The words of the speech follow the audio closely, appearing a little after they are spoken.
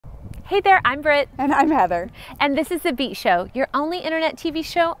Hey there, I'm Britt. And I'm Heather. And this is The Beach Show, your only internet TV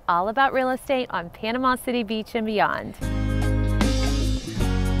show all about real estate on Panama City Beach and beyond.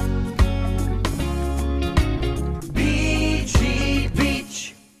 Beachy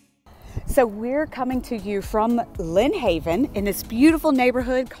Beach. So we're coming to you from Lynn Haven in this beautiful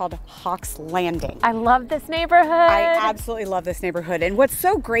neighborhood called Hawks Landing. I love this neighborhood. I absolutely love this neighborhood. And what's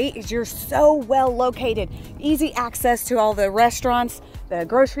so great is you're so well located. Easy access to all the restaurants, the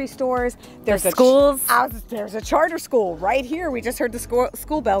grocery stores. There's schools. There's a charter school right here. We just heard the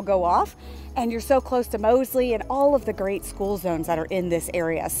school bell go off. And you're so close to Mosley and all of the great school zones that are in this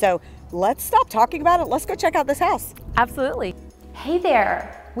area. So let's stop talking about it. Let's go check out this house. Absolutely. Hey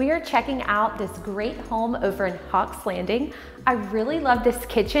there. We are checking out this great home over in Hawks Landing. I really love this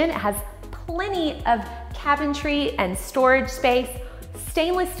kitchen. It has plenty of cabinetry and storage space,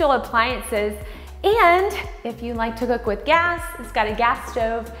 stainless steel appliances, and if you like to cook with gas, it's got a gas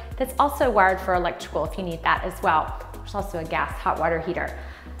stove that's also wired for electrical if you need that as well. There's also a gas hot water heater.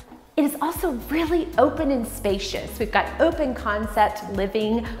 It is also really open and spacious. We've got open concept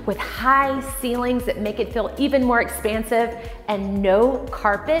living with high ceilings that make it feel even more expansive, and no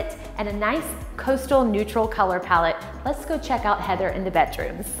carpet, and a nice coastal neutral color palette. Let's go check out Heather in the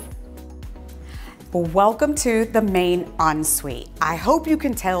bedrooms. Welcome to the main ensuite. I hope you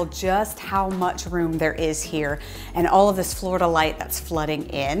can tell just how much room there is here and all of this Florida light that's flooding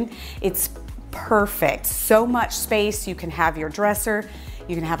in. It's perfect. So much space. You can have your dresser,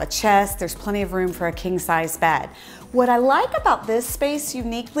 you can have a chest, there's plenty of room for a king-size bed. What I like about this space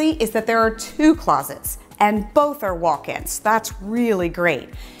uniquely is that there are two closets and both are walk-ins. That's really great.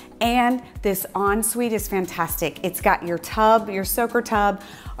 And this ensuite is fantastic. It's got your tub, your soaker tub,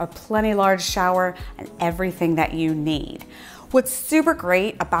 a plenty large shower, and everything that you need. What's super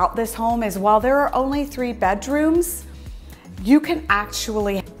great about this home is while there are only 3 bedrooms, you can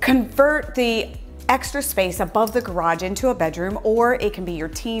actually convert the extra space above the garage into a bedroom, or it can be your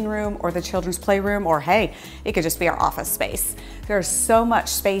teen room or the children's playroom, or hey, it could just be our office space. There's so much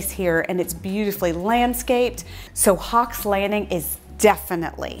space here and it's beautifully landscaped. So Hawks Landing is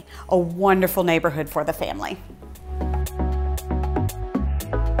definitely a wonderful neighborhood for the family.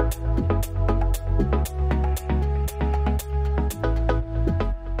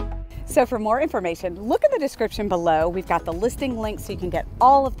 So for more information, look in the description below. We've got the listing link so you can get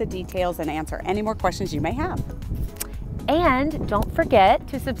all of the details and answer any more questions you may have. And don't forget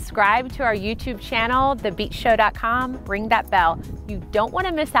to subscribe to our YouTube channel, thebeachshow.com. Ring that bell. You don't want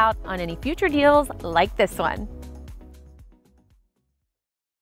to miss out on any future deals like this one.